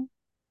anything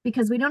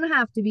because we don't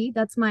have to be.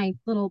 That's my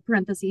little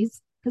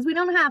parentheses, because we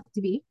don't have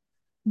to be.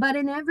 But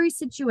in every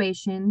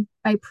situation,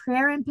 by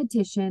prayer and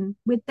petition,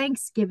 with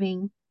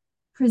thanksgiving,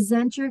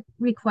 present your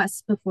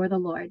requests before the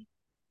Lord.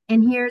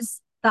 And here's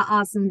the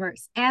awesome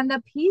verse. And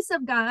the peace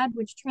of God,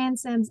 which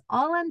transcends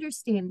all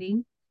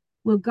understanding,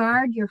 will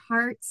guard your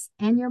hearts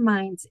and your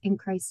minds in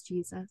Christ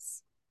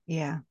Jesus.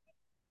 Yeah,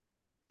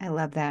 I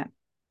love that.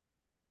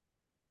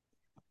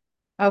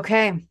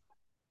 Okay.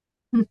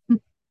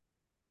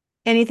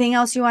 Anything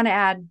else you want to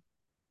add?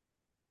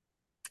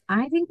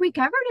 I think we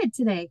covered it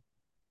today.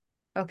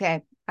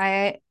 Okay.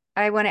 I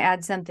want to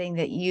add something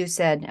that you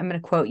said. I'm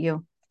going to quote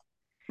you.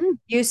 Mm,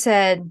 You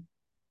said,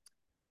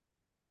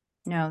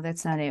 no,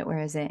 that's not it. Where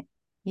is it?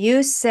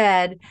 You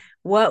said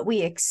what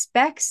we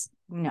expect,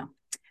 no,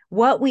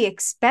 what we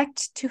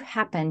expect to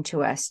happen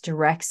to us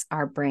directs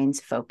our brain's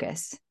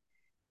focus.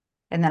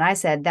 And then I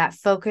said that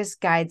focus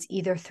guides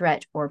either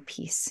threat or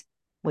peace,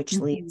 which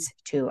mhm. leads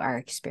to our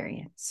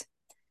experience.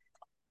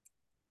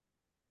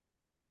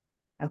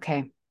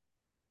 Okay.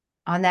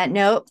 On that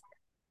note,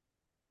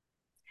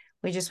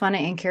 we just want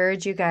to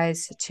encourage you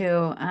guys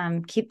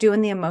to keep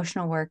doing the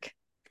emotional work,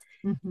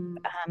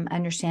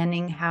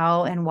 understanding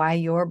how and why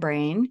your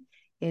brain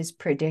is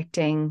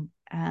predicting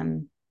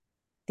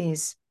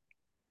these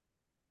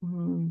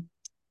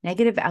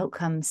negative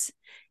outcomes,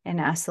 and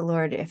ask the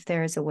Lord if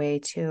there is a way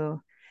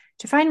to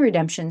find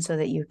redemption so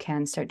that you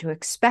can start to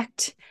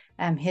expect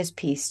his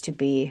peace to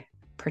be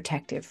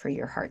protective for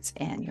your hearts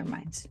and your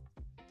minds.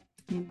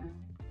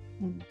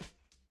 Amen.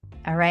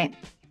 All right.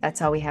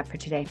 That's all we have for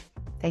today.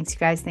 Thanks, you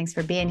guys. Thanks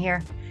for being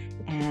here.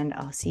 And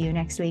I'll see you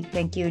next week.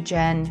 Thank you,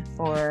 Jen,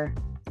 for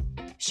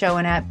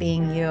showing up,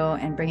 being you,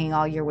 and bringing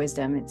all your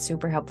wisdom. It's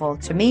super helpful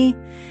to me.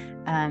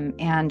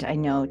 And I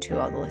know to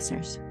all the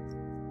listeners.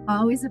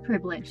 Always a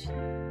privilege.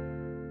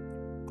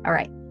 All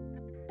right.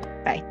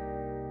 Bye.